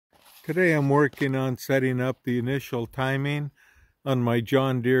Today I'm working on setting up the initial timing on my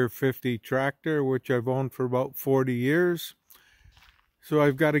JD50 tractor, which I've owned for about 40 years. So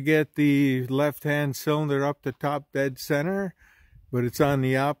I've got to get the left-hand cylinder up to top dead center, but it's on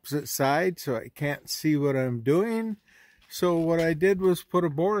the opposite side, so I can't see what I'm doing. So what I did was put a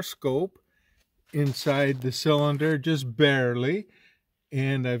borescope inside the cylinder, just barely,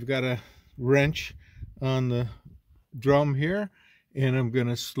 and I've got a wrench on the drum here, and I'm going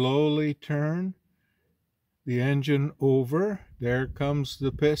to slowly turn the engine over. There comes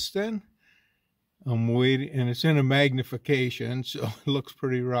the piston. I'm waiting, and it's in a magnification, so it looks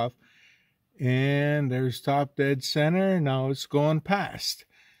pretty rough. And there's top dead center. Now it's going past.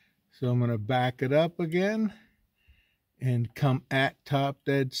 So I'm going to back it up again and come at top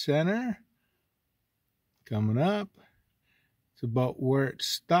dead center. Coming up. It's about where it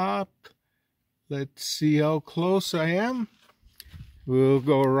stopped. Let's see how close I am. We'll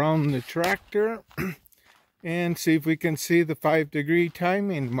go around the tractor and see if we can see the 5-degree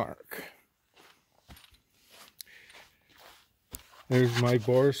timing mark. There's my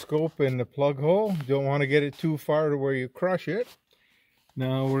borescope in the plug hole. Don't want to get it too far to where you crush it.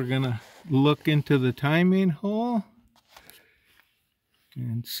 Now we're going to look into the timing hole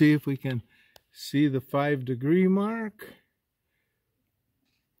and see if we can see the 5-degree mark.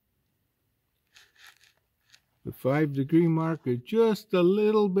 The 5-degree mark is just a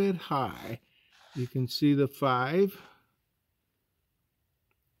little bit high. You can see the 5.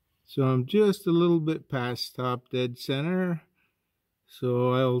 So I'm just a little bit past top dead center.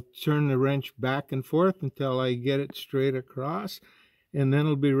 So I'll turn the wrench back and forth until I get it straight across, and then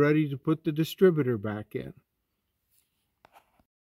I'll be ready to put the distributor back in.